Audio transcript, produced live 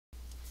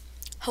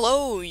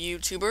Hello,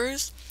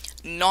 YouTubers.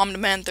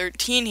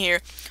 NomDemand13 here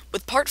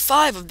with part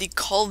 5 of the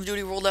Call of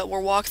Duty World at War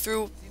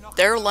walkthrough,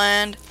 Their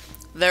Land,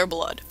 Their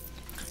Blood.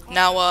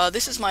 Now,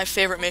 this is my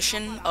favorite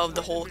mission of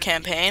the whole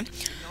campaign,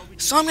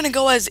 so I'm going to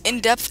go as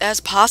in-depth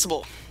as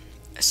possible.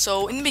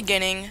 So, in the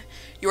beginning,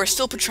 you are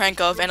still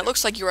Petrankov, and it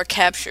looks like you are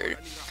captured.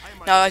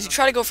 Now, as you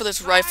try to go for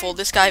this rifle,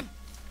 this guy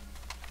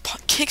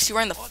kicks you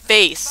right in the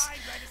face,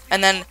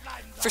 and then,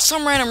 for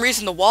some random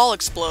reason, the wall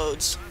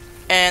explodes.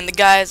 And the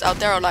guys out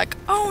there are like,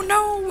 oh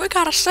no, we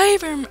gotta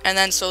save him. And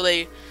then so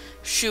they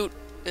shoot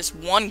this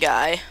one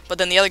guy, but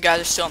then the other guys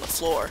are still on the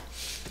floor.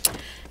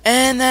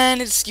 And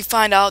then you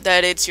find out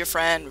that it's your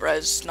friend,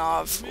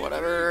 Reznov,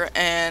 whatever,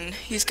 and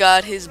he's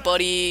got his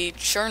buddy,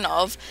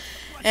 Chernov.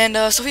 And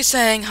so he's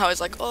saying how he's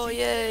like, oh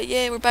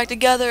yeah, we're back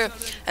together.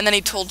 And then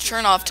he told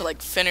Chernov to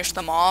like finish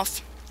them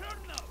off.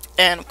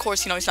 And of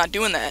course, he's not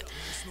doing that.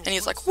 And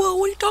he's like, whoa,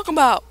 what are you talking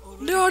about?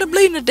 They're already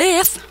bleeding to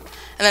death.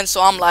 And then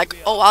so I'm like,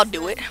 oh, I'll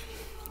do it.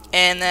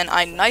 And then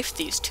I knifed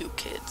these two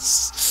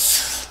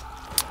kids.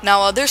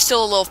 Now, there's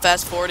still a little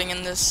fast forwarding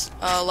in this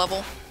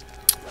level,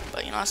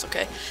 but that's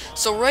okay.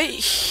 So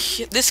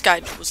this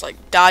guy was like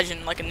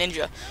dodging like a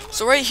ninja.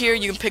 So right here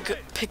you can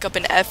pick up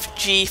an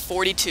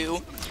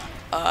FG42,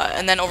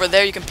 and then over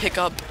there you can pick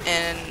up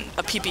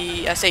a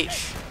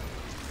PPSH.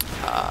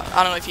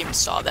 I don't know if you even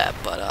saw that,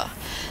 but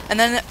and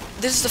then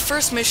this is the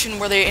first mission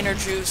where they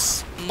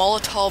introduce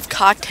Molotov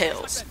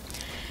cocktails.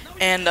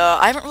 And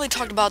I haven't really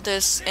talked about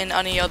this in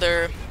any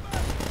other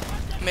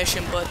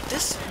mission, but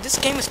this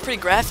game is pretty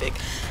graphic.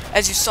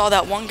 As you saw,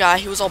 that one guy,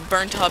 he was all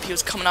burnt up. He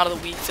was coming out of the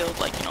wheat field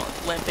like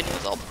limp, and he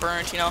was all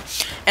burnt, and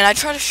I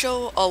try to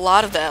show a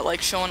lot of that, like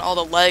showing all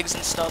the legs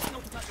and stuff,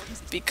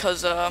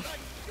 because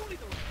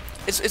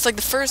it's like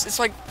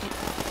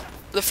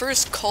the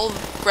first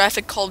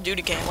graphic Call of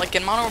Duty game. Like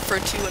in Modern Warfare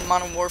 2 and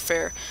Modern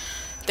Warfare,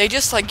 they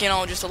just like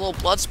just a little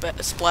blood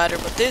splatter,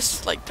 but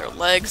this, like, their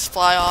legs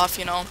fly off,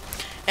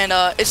 And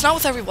it's not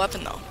with every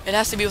weapon though. It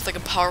has to be with like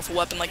a powerful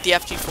weapon like the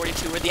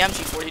FG42 or the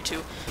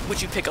MG42,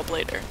 which you pick up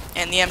later.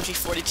 And the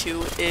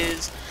MG42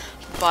 is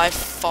by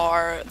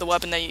far the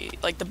weapon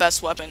the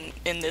best weapon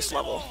in this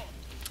level.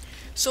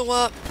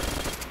 So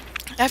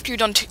after you're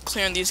done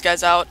clearing these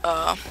guys out,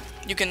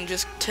 you can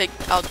just take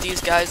out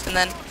these guys, and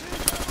then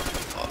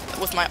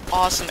with my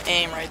awesome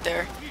aim right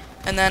there.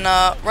 And then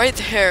right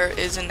there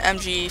is an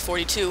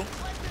MG42.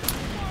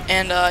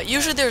 And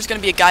usually there's going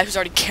to be a guy who's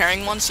already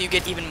carrying one, so you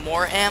get even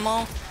more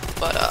ammo.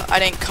 But I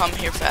didn't come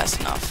here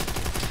fast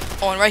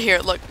enough. Oh, and right here,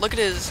 look at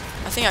his.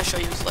 I think I show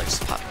you his legs.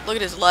 Look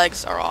at his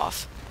legs are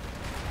off,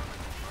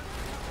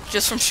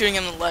 just from shooting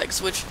him in the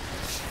legs. Which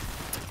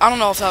I don't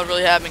know if that would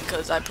really happen,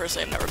 because I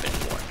personally have never been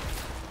in war.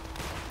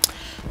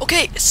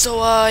 Okay,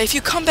 so if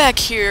you come back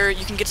here,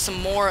 you can get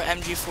some more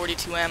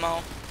MG42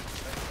 ammo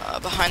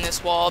behind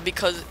this wall,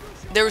 because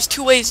there's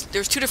two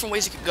different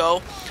ways you could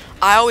go.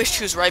 I always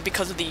choose right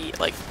because of the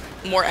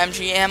more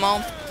MG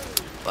ammo,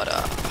 but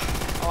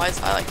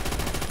I like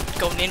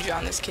go ninja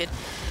on this kid.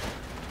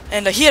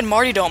 And he had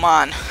Martyrdom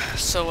on,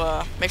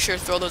 so make sure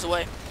to throw those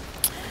away.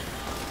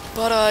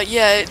 But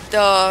yeah,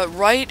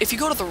 if you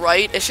go to the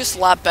right, it's just a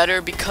lot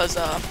better because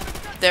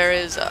there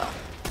is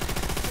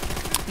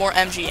more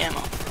MG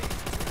ammo.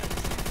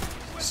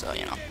 So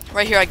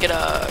right here I get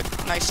a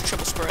nice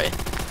triple spray.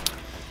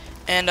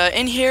 And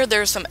in here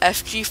there's some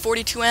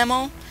FG42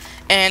 ammo.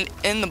 And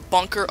in the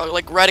bunker, or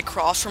like right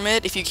across from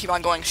it, if you keep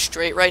on going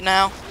straight right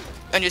now,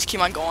 and just keep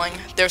on going,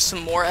 there's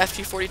some more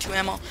FG42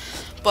 ammo.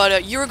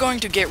 But you're going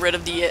to get rid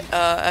of the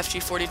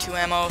FG42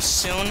 ammo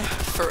soon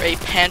for a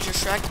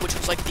Panzerschreck, which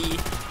was like the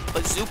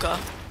bazooka,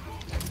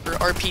 or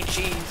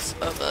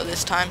RPGs of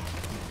this time.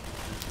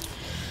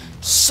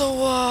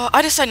 So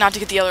I decided not to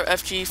get the other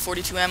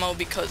FG42 ammo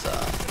because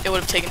it would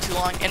have taken too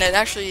long, and it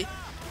actually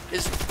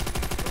is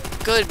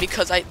good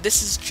because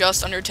this is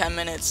just under 10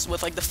 minutes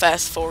with like the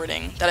fast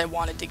forwarding that I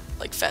wanted to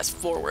fast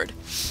forward.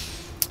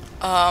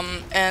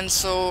 And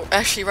so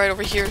actually right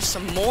over here is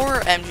some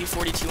more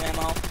MG42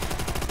 ammo,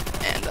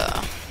 and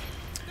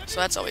so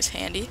that's always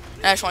handy.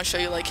 And I just want to show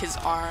you his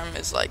arm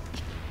is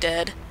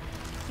dead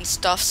and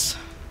stuffs.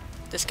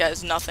 This guy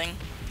is nothing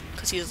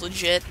because he is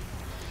legit.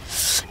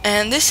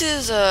 And this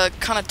is a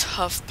kind of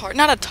tough part,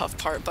 not a tough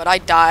part, but I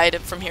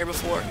died from here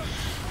before.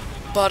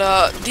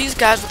 But these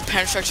guys with the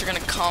Panzerschrecks are going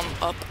to come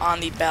up on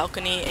the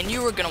balcony, and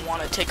you are going to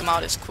want to take them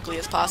out as quickly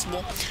as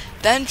possible.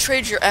 Then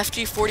trade your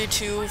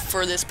FG42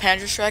 for this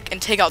Panzerschreck and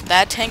take out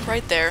that tank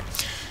right there.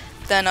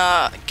 Then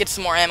get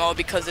some more ammo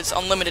because it's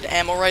unlimited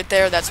ammo right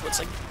there. That's what's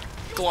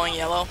glowing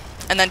yellow.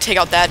 And then take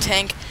out that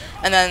tank,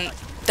 and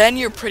then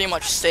you're pretty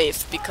much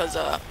safe because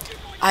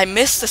I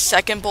missed the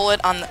second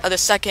bullet on the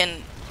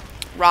second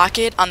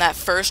rocket on that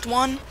first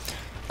one.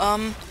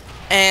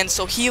 And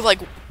so he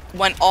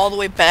went all the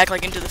way back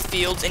into the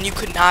fields, and you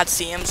could not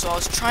see him, so I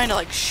was trying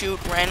to shoot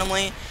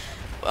randomly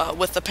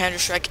with the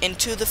Panzerschreck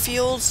into the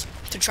fields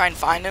to try and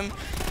find him,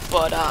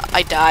 but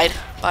I died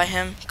by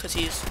him because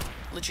he's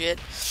legit.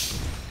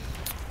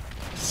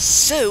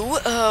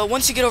 So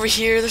once you get over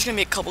here, there's gonna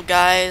be a couple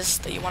guys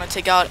that you want to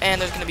take out, and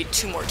there's gonna be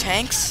 2 more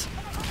tanks.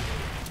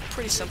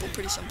 pretty simple,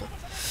 pretty simple.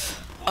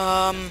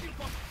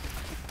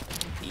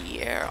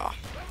 Yeah.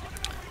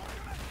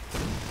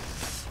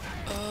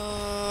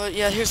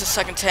 Yeah, here's the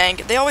second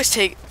tank. They all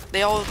take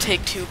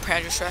 2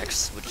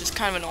 Panzerschrecks, which is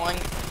kind of annoying.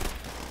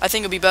 I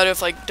think it'd be better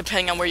if, like,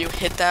 depending on where you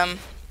hit them,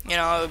 you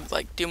know, it would,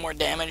 like, do more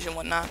damage and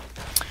whatnot.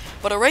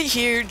 But right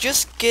here,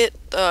 just get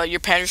your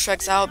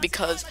Panzerschrecks out,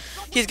 because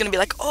he's gonna be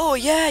like, oh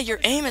yeah,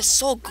 your aim is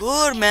so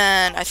good,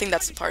 man. I think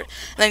that's the part.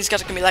 And then these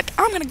guys are gonna be like,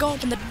 I'm gonna go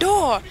open the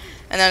door.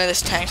 And then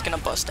this tank's gonna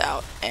bust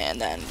out.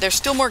 And then there's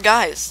still more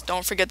guys.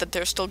 Don't forget that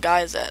there's still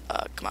guys that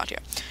come out here.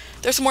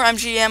 There's some more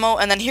MG ammo,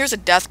 and then here's a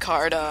death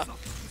card.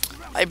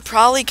 I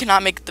probably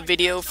cannot make the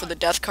video for the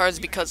death cards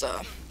because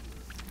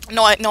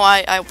no,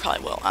 I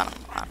probably will. I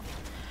don't know.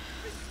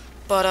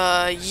 But,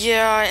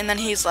 yeah, and then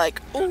he's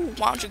like, oh,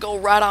 why don't you go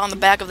right on the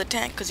back of the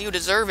tank, because you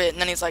deserve it. And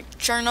then he's like,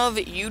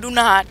 Chernov, you do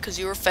not, because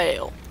you're a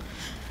fail.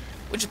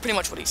 Which is pretty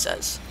much what he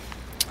says.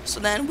 So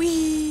then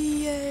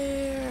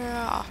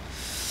yeah.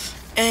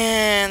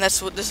 And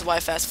this is why I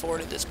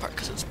fast-forwarded this part,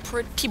 because it's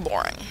pretty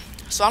boring.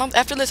 So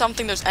after this, I don't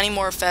think there's any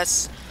more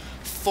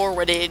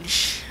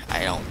fast-forwardage.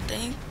 I don't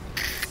think.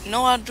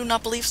 No, I do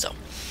not believe so.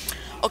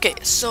 Okay,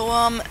 so,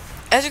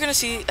 as you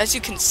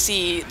can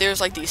see,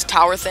 there's like these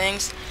tower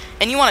things,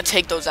 and you want to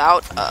take those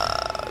out,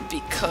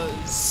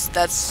 because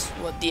that's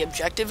what the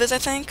objective is, I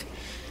think.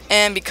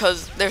 And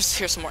because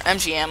here's some more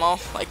MG ammo,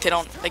 like you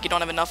don't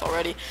have enough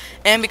already,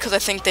 and because I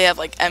think they have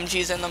like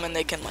MGs in them and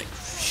they can like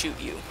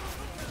shoot you,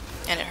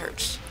 and it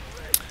hurts.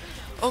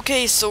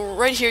 Okay, so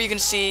right here you can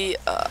see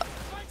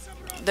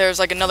there's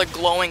like another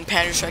glowing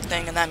Panzerschreck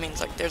thing, and that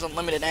means like there's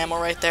unlimited ammo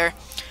right there.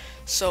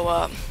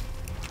 So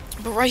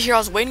but right here I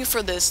was waiting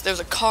for this.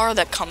 There's a car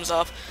that comes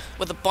up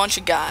with a bunch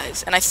of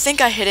guys, and I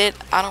think I hit it.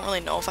 I don't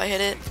really know if I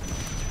hit it,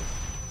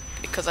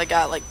 because I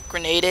got like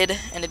grenaded,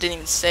 and it didn't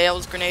even say I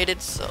was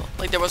grenaded, so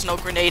like there was no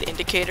grenade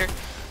indicator.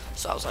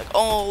 So I was like,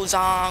 oh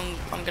Zong,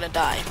 I'm gonna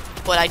die.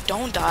 But I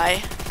don't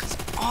die, because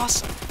I'm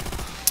awesome.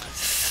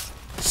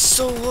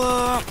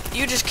 So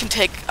you just can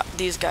take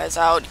these guys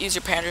out, use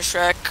your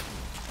Panzerschreck,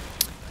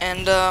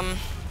 and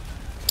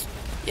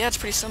yeah, it's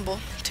pretty simple.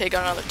 Take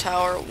out another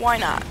tower, why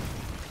not?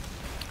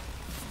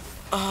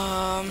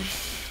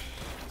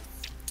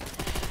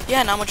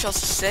 Yeah, not much else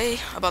to say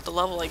about the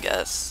level, I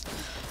guess.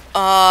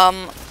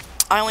 I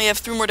only have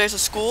 3 more days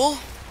of school.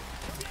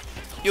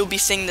 You'll be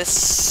seeing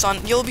this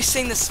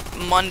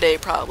Monday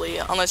probably,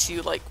 unless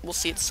you like will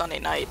see it Sunday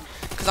night,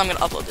 because I'm gonna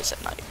upload this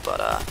at night.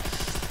 But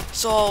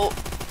so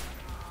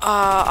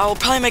I will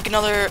probably make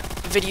another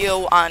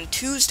video on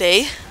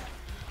Tuesday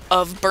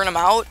of Burn 'em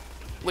Out,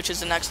 which is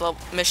the next level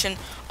mission.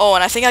 Oh,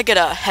 and I think I get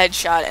a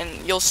headshot,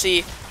 and you'll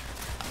see.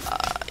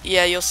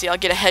 Yeah, you'll see. I'll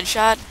get a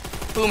headshot.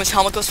 Boom! His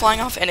helmet goes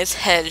flying off, and his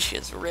head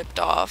is ripped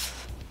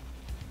off.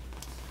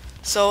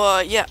 So,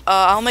 yeah,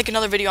 I'll make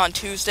another video on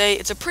Tuesday.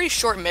 It's a pretty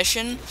short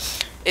mission.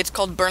 It's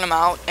called Burn 'em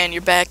Out, and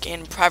you're back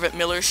in Private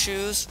Miller's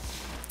shoes.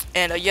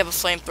 And, you have a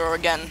flamethrower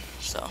again,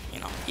 so, you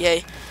know,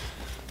 yay.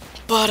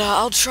 But,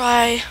 I'll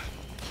try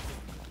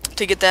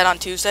to get that on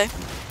Tuesday.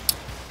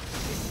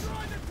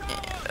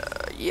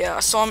 And, yeah,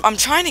 so I'm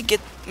trying to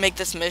make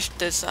this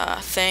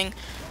thing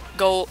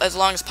go as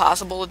long as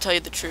possible, to tell you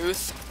the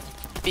truth.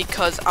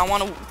 Because I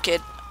want to get,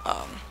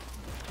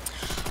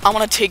 I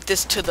want to take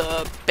this to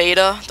the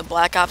beta, the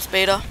Black Ops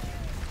beta,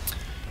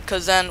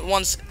 because then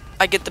once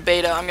I get the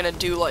beta, I'm gonna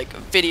do like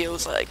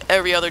videos like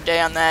every other day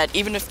on that,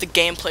 even if the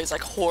gameplay is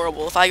like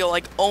horrible. If I go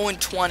like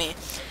 0-20,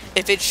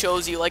 if it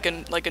shows you like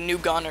a new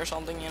gun or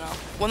something, you know.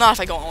 Well, not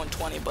if I go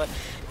 0-20, but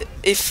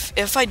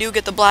if I do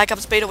get the Black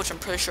Ops beta, which I'm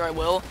pretty sure I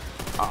will,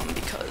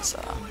 because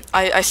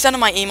I sent them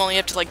my email, and you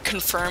have to like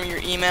confirm your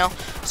email.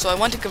 So I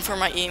went to confirm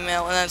my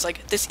email, and then it's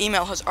like, this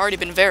email has already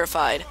been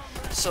verified.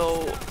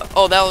 So,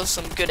 oh, that was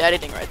some good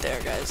editing right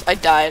there, guys. I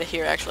died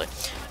here, actually.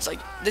 It's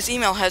like, this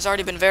email has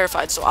already been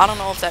verified, so I don't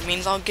know if that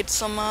means I'll get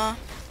some,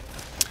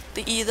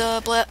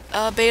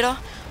 the beta,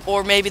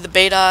 or maybe the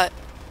beta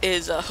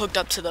is hooked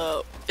up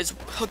to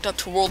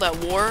World at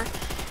War.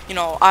 You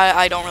know,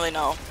 I don't really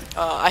know.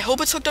 I hope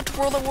it's hooked up to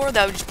World at War.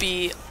 That would just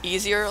be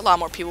easier. A lot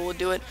more people would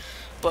do it.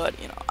 But,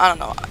 you know, I don't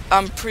know.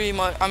 I'm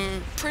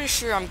pretty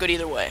sure I'm good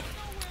either way.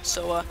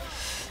 So,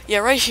 yeah,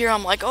 right here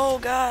I'm like, oh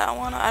god,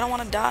 I don't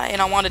want to die, and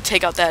I wanted to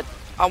take out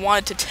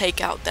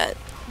that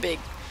big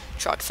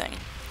truck thing.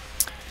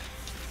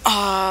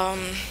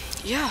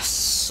 Yeah,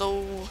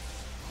 so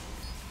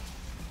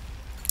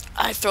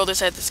I throw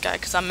this at this guy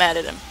because I'm mad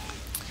at him.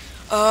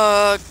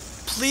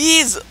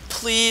 Please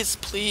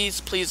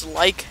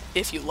like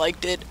if you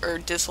liked it, or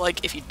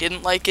dislike if you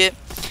didn't like it,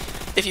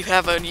 if you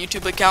have a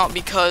YouTube account,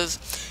 because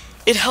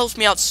it helps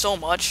me out so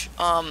much.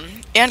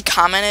 And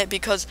comment it,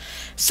 because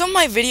some of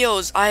my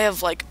videos I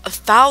have like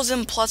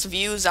 1,000+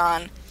 views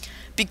on,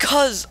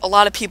 because a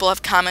lot of people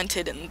have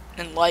commented and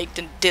liked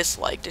and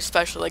disliked,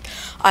 especially like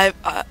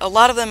a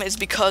lot of them is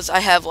because I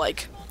have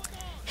like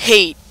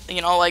hate,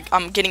 you know, like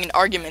I'm getting in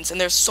arguments,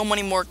 and there's so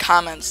many more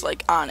comments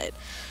like on it.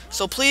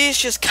 So please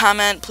just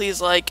comment,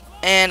 please like,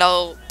 and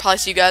I'll probably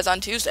see you guys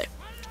on Tuesday.